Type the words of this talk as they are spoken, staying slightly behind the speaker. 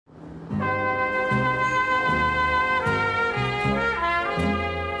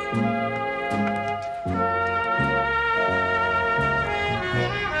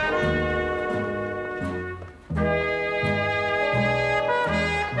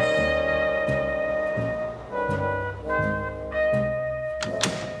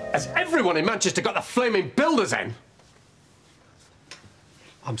Everyone in Manchester got the flaming builders in.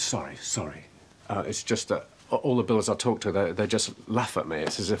 I'm sorry. It's just that all the builders I talk to, they just laugh at me.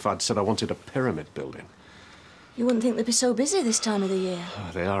 It's as if I'd said I wanted a pyramid building. You wouldn't think they'd be so busy this time of the year. Oh,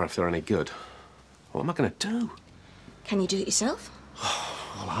 they are if they're any good. What am I going to do? Can you do it yourself?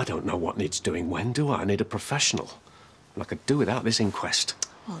 Well, I don't know what needs doing when, do I? I need a professional. And I could do without this inquest.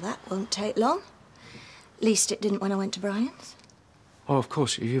 Well, that won't take long. Least it didn't when I went to Brian's. Oh, of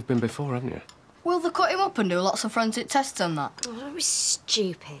course. You've been before, haven't you? Will they cut him up and do lots of forensic tests on that? Oh, that was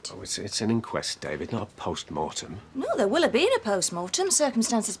stupid. Oh, it's an inquest, David, not a post-mortem. No, there will have been a post-mortem,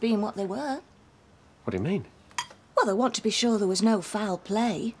 circumstances being what they were. What do you mean? Well, they want to be sure there was no foul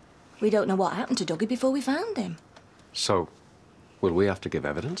play. We don't know what happened to Dougie before we found him. So, will we have to give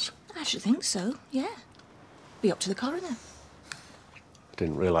evidence? I should think so, yeah. Be up to the coroner. I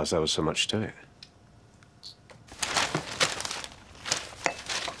didn't realise there was so much to it.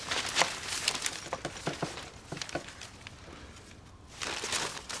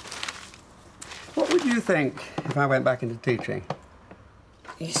 What would you think if I went back into teaching?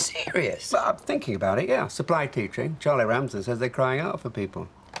 Are you serious? Well, I'm thinking about it, yeah. Supply teaching. Charlie Ramsden says they're crying out for people.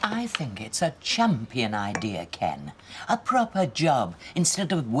 I think it's a champion idea, Ken. A proper job,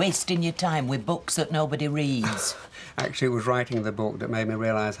 instead of wasting your time with books that nobody reads. Actually, it was writing the book that made me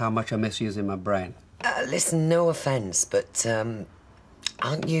realise how much I miss using my brain. Listen, no offence, but,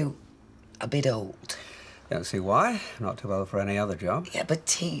 aren't you a bit old? Don't see why. I'm not too old for any other job. Yeah, but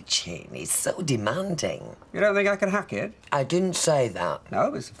teaching is so demanding. You don't think I could hack it? I didn't say that.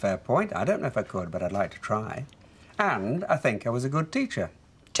 No, it's a fair point. I don't know if I could, but I'd like to try. And I think I was a good teacher.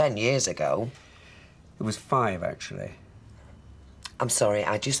 10 years ago. It was 5, actually. I'm sorry,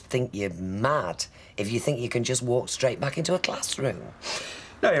 I just think you're mad if you think you can just walk straight back into a classroom.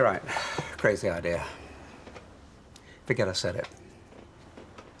 No, you're right. Crazy idea. Forget I said it.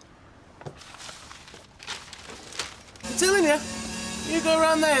 I'm telling you, you go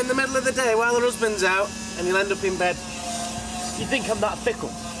around there in the middle of the day while her husband's out, and you'll end up in bed. You think I'm that fickle?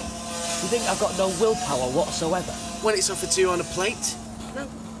 You think I've got no willpower whatsoever? When it's offered to you on a plate? No.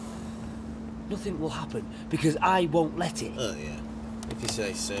 Nothing will happen, because I won't let it. Oh, yeah. If you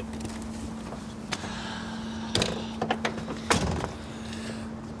say so.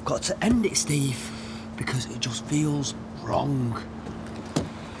 Got to end it, Steve, because it just feels wrong.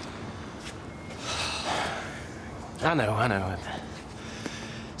 I know.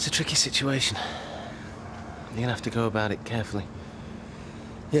 It's a tricky situation. You're gonna have to go about it carefully.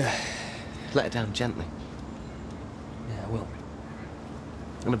 Yeah. Let her down gently. Yeah, I will.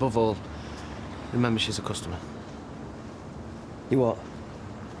 And above all, remember she's a customer. You what?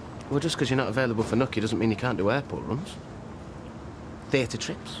 Well, just because you're not available for nookie doesn't mean you can't do airport runs. Theatre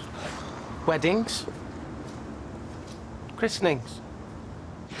trips. Weddings. Christenings.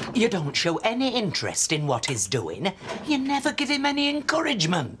 You don't show any interest in what he's doing. You never give him any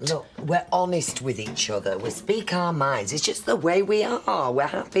encouragement. Look, we're honest with each other. We speak our minds. It's just the way we are. We're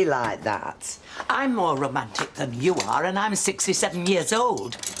happy like that. I'm more romantic than you are, and I'm 67 years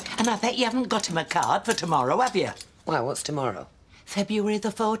old. And I bet you haven't got him a card for tomorrow, have you? Why, what's tomorrow? February the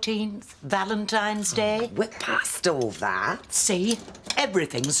 14th, Valentine's Day. We're past all that. See?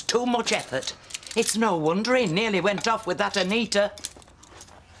 Everything's too much effort. It's no wonder he nearly went off with that Anita.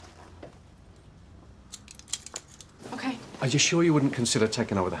 OK. Are you sure you wouldn't consider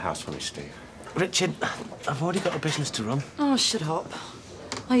taking over the house for me, Steve? Richard, I've already got a business to run. Oh, shut up.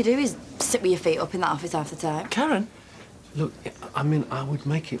 All you do is sit with your feet up in that office half the time. Karen? Look, I mean, I would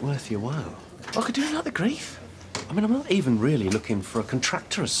make it worth your while. I could do without the grief. I mean, I'm not even really looking for a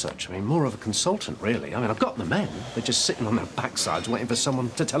contractor as such. I mean, more of a consultant, really. I mean, I've got the men. They're just sitting on their backsides waiting for someone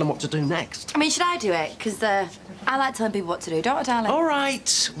to tell them what to do next. I mean, should I do it? Because I like telling people what to do, don't I, darling? All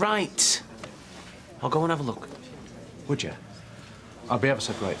right, right. I'll go and have a look. Would you? I'd be ever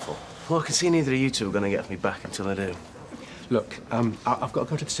so grateful. Well, I can see neither of you two are going to get me back until I do. Look, I've got to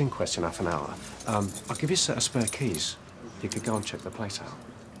go to this inquest in half an hour. I'll give you a set of spare keys. You could go and check the place out.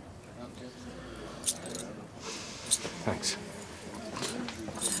 Thanks.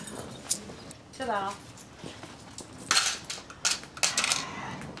 Ta-da.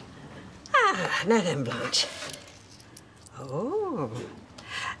 Now then, Blanche. Oh.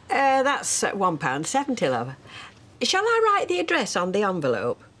 That's £1.70, love. Shall I write the address on the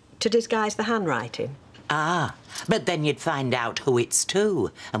envelope to disguise the handwriting? Ah, but then you'd find out who it's to,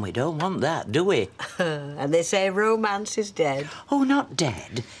 and we don't want that, do we? And they say romance is dead. Oh, not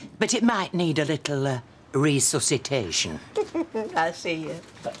dead, but it might need a little resuscitation. I see you.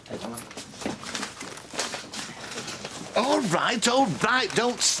 All right,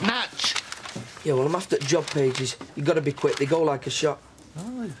 don't snatch. Yeah, well, I'm after job pages. You've got to be quick. They go like a shot.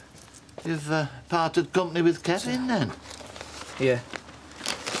 Oh, You've parted company with Kevin, then? Yeah.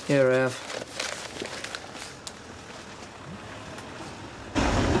 Here I have.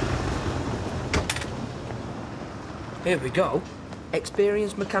 Here we go.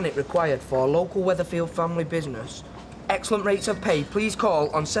 Experienced mechanic required for local Weatherfield family business. Excellent rates of pay. Please call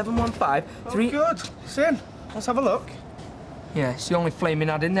on 715-3... Good. It's in. Let's have a look. Yeah, it's the only flaming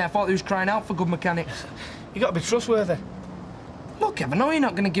ad in there. I thought he was crying out for good mechanics. You got to be trustworthy. Look, Kev, I know you're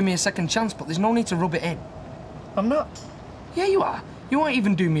not going to give me a second chance, but there's no need to rub it in. I'm not. Yeah, you are. You won't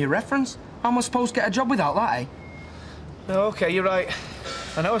even do me a reference. How am I supposed to get a job without that, eh? No, OK, you're right.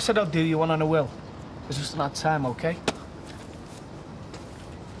 I know I said I'd do you one on a will. It's just not time, OK?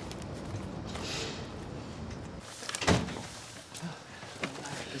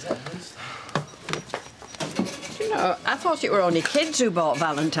 You know, I thought it were only kids who bought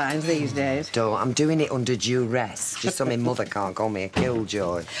Valentines these days. Don't. I'm doing it under duress, just so my mother can't call me a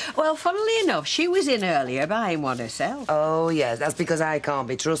killjoy. Well, funnily enough, she was in earlier buying one herself. Oh, yes, that's because I can't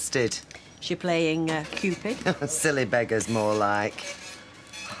be trusted. She playing Cupid? Silly beggars, more like.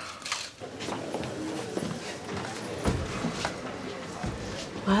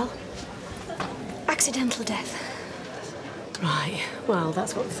 Well, accidental death. Right. Well,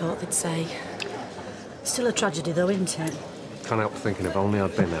 that's what we thought they'd say. Still a tragedy, though, isn't it? Can't help thinking if only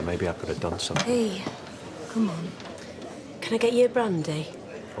I'd been there, maybe I could have done something. Hey, come on. Can I get you a brandy?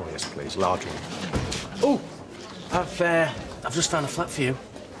 Oh, yes, please. Large one. Oh, I've just found a flat for you.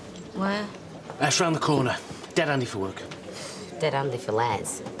 Where? It's round the corner. Dead handy for work. Dead handy for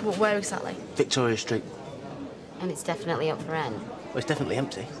Les. Where exactly? Victoria Street. And it's definitely up for rent. Well, it's definitely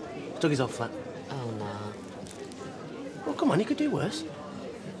empty. Dougie's old flat. Oh, no. Well, come on, you could do worse.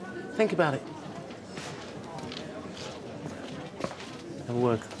 Think about it. Have a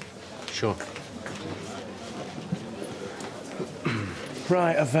word. Sure.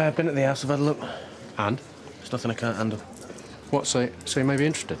 Right, I've been at the house, I've had a look. And? There's nothing I can't handle. What, so you may be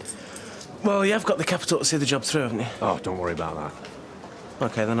interested? Well, you have got the capital to see the job through, haven't you? Oh, don't worry about that.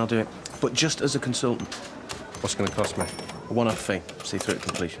 OK, then I'll do it. But just as a consultant. What's it going to cost me? A one-off fee, see through to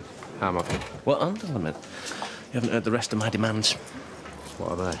completion. How much? Well, hold on a minute. You haven't heard the rest of my demands.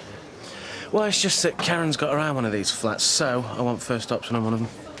 What are they? Well, it's just that Karen's got her eye on one of these flats, so I want first option on one of them.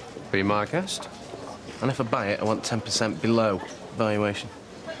 Be my guest. And if I buy it, I want 10% below valuation.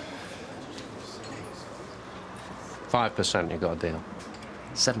 5%, you got a deal.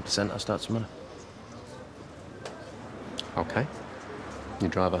 7%, I'll start tomorrow. OK. You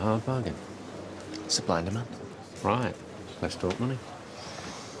drive a hard bargain. Supply and demand. Right. Let's talk money.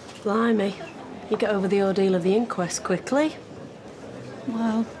 Blimey. You get over the ordeal of the inquest quickly.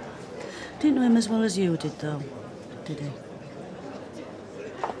 Well, didn't know him as well as you did, though, did he?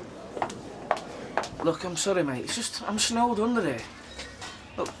 Look, I'm sorry, mate. It's just I'm snowed under here.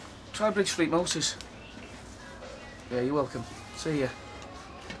 Look, try Bridge Street Motors. Yeah, you're welcome. See ya.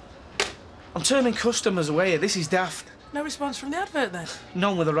 I'm turning customers away here. This is daft. No response from the advert, then?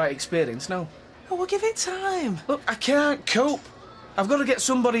 None with the right experience, no. Oh, well, give it time. Look, I can't cope. I've got to get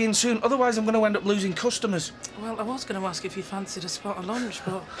somebody in soon, otherwise I'm going to end up losing customers. Well, I was going to ask if you fancied a spot of lunch,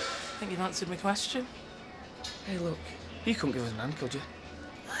 but I think you've answered my question. Hey, look, you couldn't give us an hand, could you?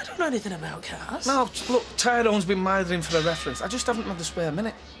 I don't know anything about cars. No, look, Tyrone's been mithering for a reference. I just haven't had the spare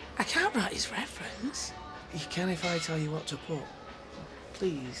minute. I can't write his reference. You can if I tell you what to put.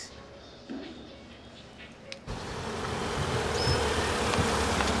 Please.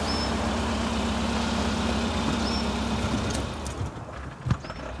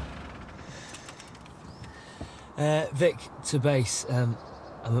 Vic, to base. I'm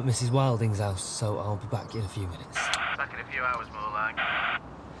at Mrs. Wilding's house, so I'll be back in a few minutes. Back in a few hours, more like.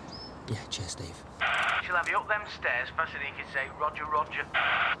 Yeah, cheers, Steve. She'll have you up them stairs faster than you can say Roger, Roger.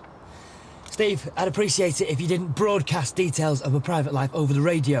 Steve, I'd appreciate it if you didn't broadcast details of my private life over the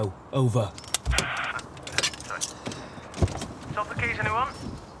radio. Over. Sorry. Sofa keys, anyone?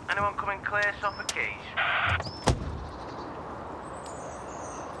 Anyone coming clear, sofa keys?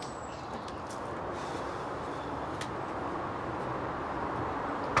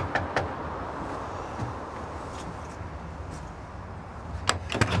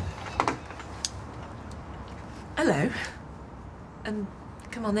 Hello.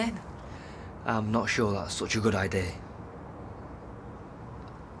 Come on in. I'm not sure that's such a good idea.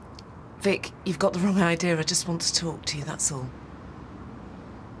 Vic, you've got the wrong idea. I just want to talk to you, that's all.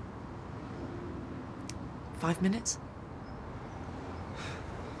 5 minutes?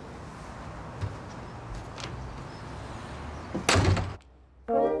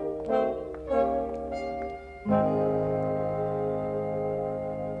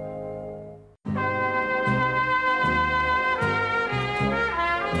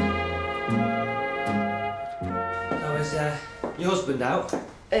 Your husband out?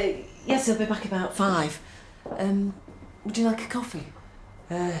 Yes, he'll be back about 5. Would you like a coffee?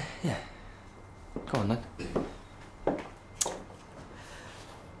 Yeah. Go on, then.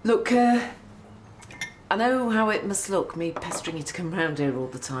 Look, I know how it must look, me pestering you to come round here all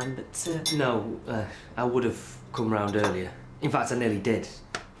the time, but... No, I would have come round earlier. In fact, I nearly did.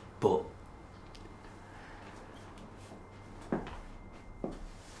 But...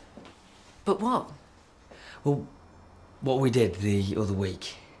 But what? Well, what we did the other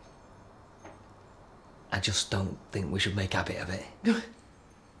week... I just don't think we should make a habit of it.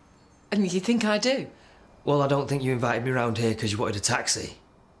 And you think I do? Well, I don't think you invited me round here because you wanted a taxi.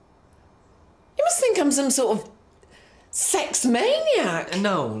 You must think I'm some sort of sex maniac.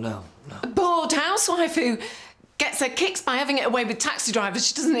 No. A bored housewife who gets her kicks by having it away with taxi drivers.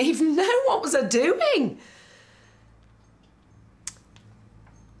 She doesn't even know what was her doing.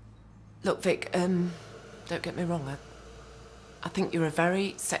 Look, Vic, don't get me wrong. I think you're a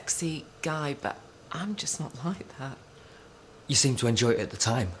very sexy guy, but I'm just not like that. You seemed to enjoy it at the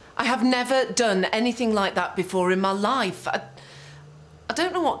time. I have never done anything like that before in my life. I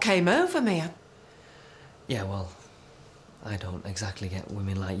don't know what came over me. Yeah, well, I don't exactly get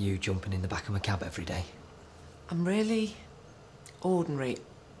women like you jumping in the back of a cab every day. I'm really ordinary.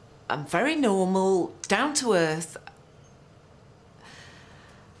 I'm very normal, down to earth.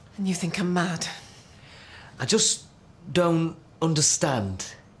 And you think I'm mad? I just don't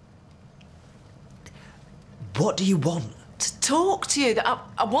understand. What do you want? To talk to you.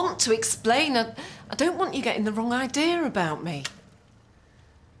 I want to explain. I don't want you getting the wrong idea about me.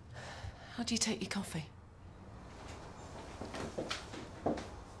 How do you take your coffee?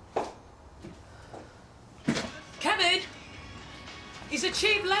 Kevin! He's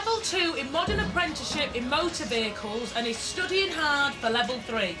achieved level 2 in modern apprenticeship in motor vehicles and is studying hard for level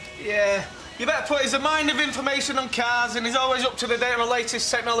 3. Yeah, you better put his mind of information on cars and he's always up to the date on the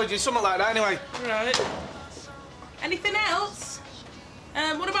latest technology, something like that anyway. Right. Anything else?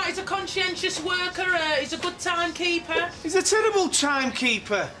 What about he's a conscientious worker, he's a good timekeeper? He's a terrible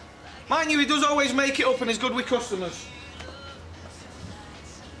timekeeper. Mind you, he does always make it up and he's good with customers.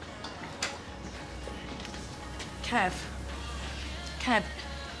 Kev,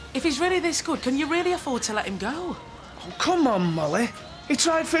 if he's really this good, can you really afford to let him go? Oh, come on, Molly. He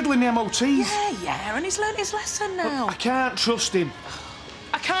tried fiddling the MOTs. Yeah, and he's learnt his lesson now. I can't trust him.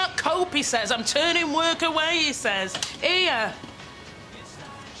 I can't cope, he says. I'm turning work away, he says. Here.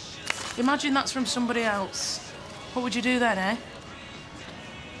 Imagine that's from somebody else. What would you do then, eh?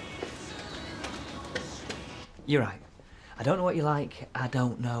 You're right. I don't know what you like. I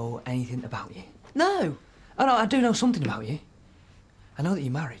don't know anything about you. No. Oh, no, I do know something about you. I know that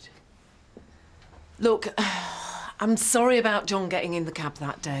you're married. Look, I'm sorry about John getting in the cab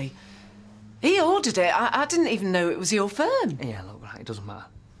that day. He ordered it. I didn't even know it was your firm. Yeah, look, right, it doesn't matter.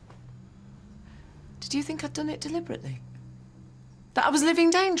 Did you think I'd done it deliberately? That I was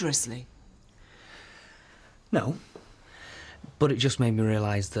living dangerously? No. But it just made me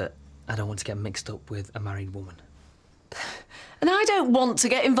realise that I don't want to get mixed up with a married woman. And I don't want to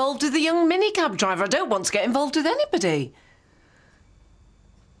get involved with a young minicab driver. I don't want to get involved with anybody.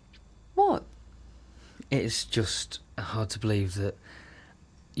 What? It's just hard to believe that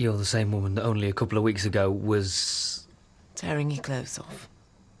you're the same woman that only a couple of weeks ago was... tearing your clothes off.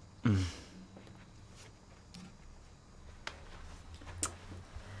 Mm.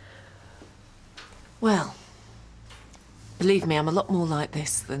 Well, believe me, I'm a lot more like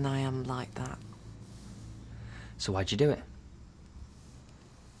this than I am like that. So why'd you do it?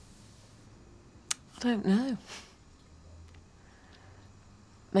 I don't know.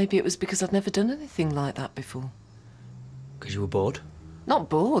 Maybe it was because I'd never done anything like that before. Because you were bored? Not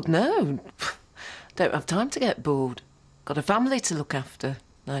bored, no. Don't have time to get bored. Got a family to look after.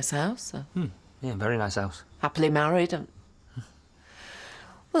 Nice house. Yeah, very nice house. Happily married.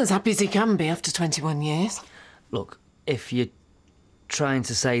 Well, as happy as he can be after 21 years. Look, if you're trying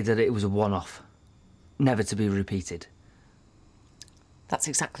to say that it was a one-off, never to be repeated... That's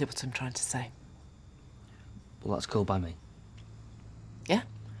exactly what I'm trying to say. Well, that's cool by me. Yeah?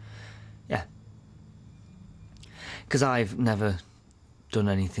 Yeah. Because I've never done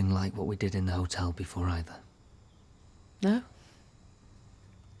anything like what we did in the hotel before either. No?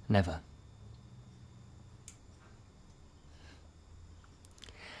 Never.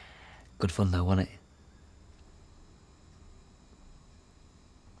 Good fun though, wasn't it?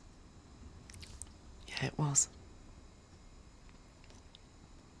 Yeah, it was.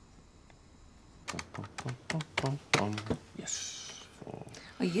 Yes.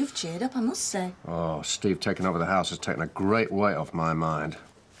 Well, you've cheered up, I must say. Oh, Steve taking over the house has taken a great weight off my mind.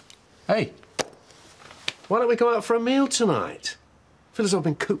 Hey, Why don't we go out for a meal tonight? I feel as though I've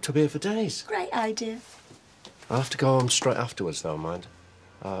been cooped up here for days. Great idea. I'll have to go home straight afterwards, though, mind.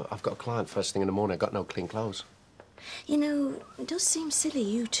 I've got a client first thing in the morning. I've got no clean clothes. You know, it does seem silly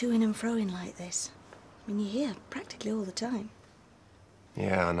you to-ing and fro-ing like this. I mean, you're here practically all the time.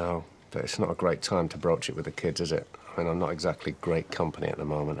 Yeah, I know. But it's not a great time to broach it with the kids, is it? I mean, I'm not exactly great company at the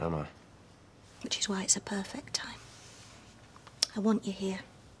moment, am I? Which is why it's a perfect time. I want you here.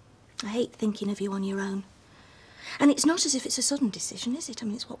 I hate thinking of you on your own. And it's not as if it's a sudden decision, is it? I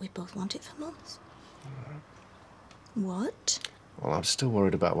mean, it's what we've both wanted for months. What? Well, I'm still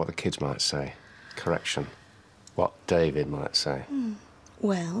worried about what the kids might say. Correction. What David might say.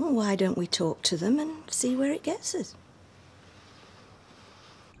 Well, why don't we talk to them and see where it gets us?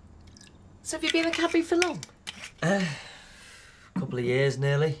 So have you been a cabbie for long? Couple of years,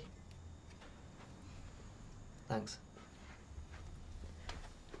 nearly. Thanks.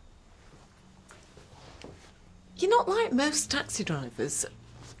 You're not like most taxi drivers.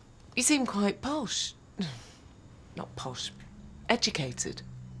 You seem quite posh. Not posh, educated.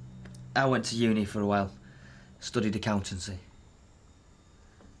 I went to uni for a while. Studied accountancy.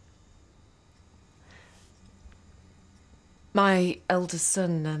 My eldest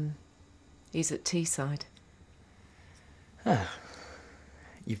son, he's at Teesside. Ah.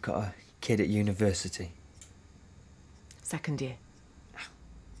 You've got a kid at university. Second year.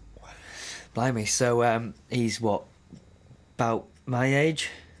 Blimey, so, he's what, about my age?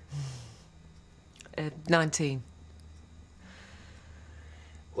 19.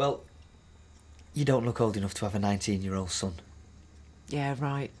 Well, you don't look old enough to have a 19-year-old son. Yeah,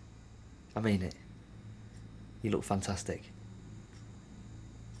 right. I mean it. You look fantastic.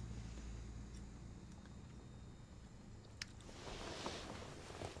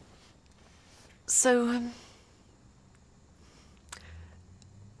 So,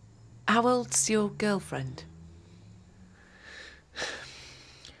 how old's your girlfriend?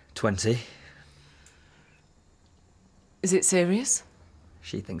 20. Is it serious?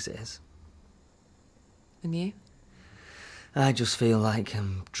 She thinks it is. And you? I just feel like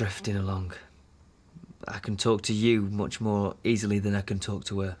I'm drifting along. I can talk to you much more easily than I can talk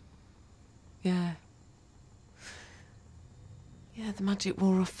to her. Yeah. Yeah, the magic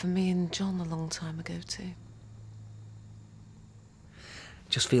wore off for me and John a long time ago, too.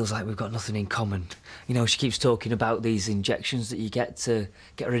 Just feels like we've got nothing in common. You know, she keeps talking about these injections that you get to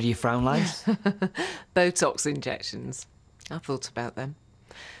get rid of your frown lines. Botox injections. I thought about them.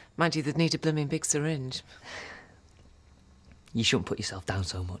 Mind you, they'd need a blooming big syringe. You shouldn't put yourself down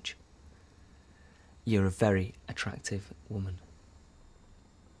so much. You're a very attractive woman.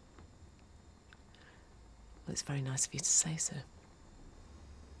 Well, it's very nice of you to say so.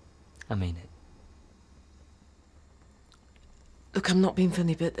 I mean it. Look, I'm not being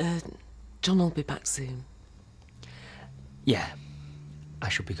funny, but John will be back soon. Yeah, I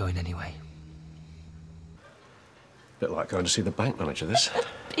should be going anyway. Bit like going to see the bank manager, this.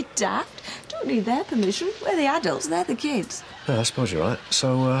 Bit daft. Don't need their permission. We're the adults, they're the kids. Yeah, I suppose you're right.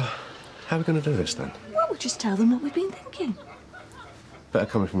 So, how are we going to do this, then? Well, we'll just tell them what we've been thinking. Better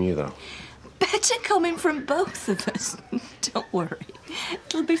coming from you, though. Better coming from both of us. Don't worry.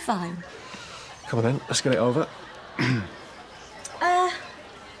 It'll be fine. Come on, then. Let's get it over.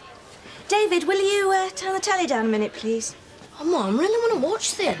 David, will you turn the telly down a minute, please? Oh, Mum, I really want to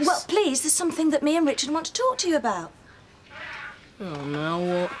watch this. Well, please, there's something that me and Richard want to talk to you about. Oh, now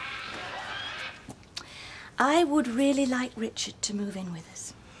what? I would really like Richard to move in with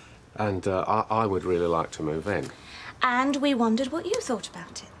us. And I would really like to move in. And we wondered what you thought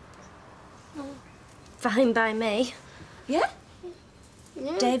about it. Fine by me. Yeah?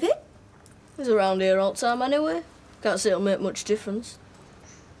 Yeah. David? He's around here all the time anyway. Can't see it'll make much difference.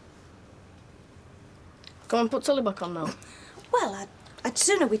 Come on, put telly back on now. Well, I'd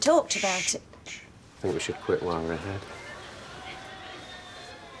sooner we talked about it. I think we should quit while we're ahead.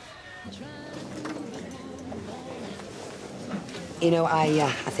 You know,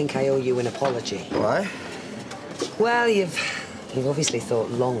 I think I owe you an apology. Why? Well, you've obviously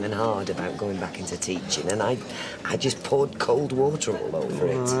thought long and hard about going back into teaching, and I just poured cold water all over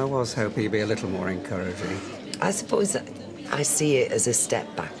it. I was hoping you'd be a little more encouraging. I suppose I see it as a step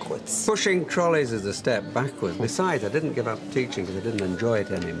backwards. Pushing trolleys is a step backwards. Besides, I didn't give up teaching because I didn't enjoy it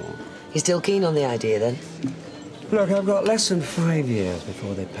anymore. You still keen on the idea, then? Look, I've got less than 5 years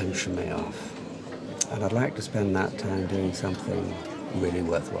before they pension me off. And I'd like to spend that time doing something really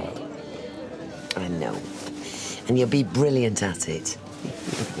worthwhile. I know. And you'll be brilliant at it.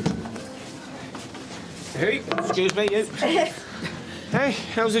 Hey, excuse me, you. Hey,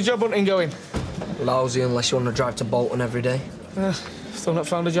 how's the job hunting going? Lousy unless you want to drive to Bolton every day. Still not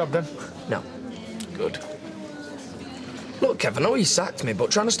found a job, then? No. Good. Look, Kev, I know you sacked me, but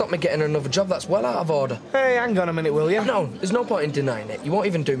trying to stop me getting another job, that's well out of order. Hey, hang on a minute, will you? No, there's no point in denying it. You won't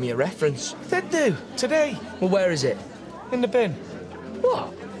even do me a reference. Did do, today. Well, where is it? In the bin.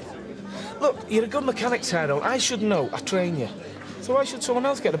 What? Look, you're a good mechanic, Tyrone. I should know. I train you. So why should someone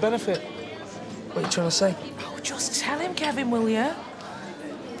else get the benefit? What are you trying to say? Oh, just tell him, Kevin, will you?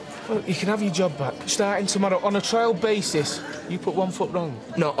 Well, you can have your job back, starting tomorrow, on a trial basis. You put 1 foot wrong.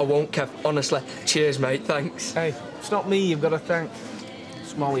 No, I won't, Kev. Honestly. Cheers, mate. Thanks. Hey, it's not me you've got to thank.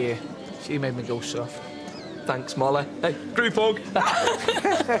 It's Molly here. She made me go soft. Thanks, Molly. Hey, group hug.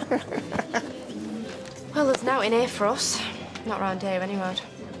 Well, there's now in here for us. Not round here, anyway.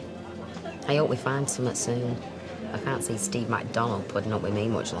 I hope we find something soon. I can't see Steve MacDonald putting up with me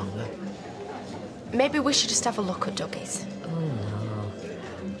much longer. Maybe we should just have a look at Dougie's. Oh, no.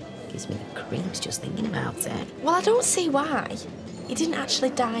 Gives me the creeps just thinking about it. Well, I don't see why. He didn't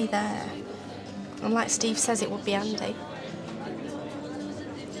actually die there. And like Steve says, it would be handy.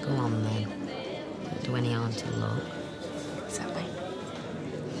 Go on, then. Don't do any harm to look. Exactly.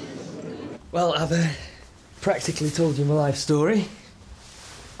 Well, I've practically told you my life story.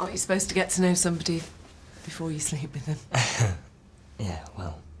 Aren't you supposed to get to know somebody before you sleep with them? Yeah,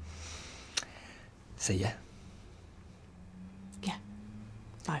 well... See ya. Yeah.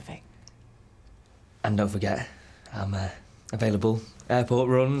 Bye, Vic. And don't forget, I'm available. Airport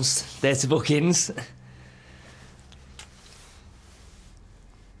runs, theatre bookings.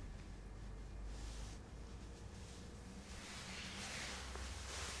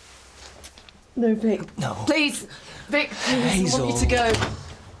 No, Vic. No. Please, Vic, please, I want you to go.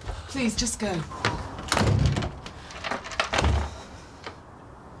 Please, just go.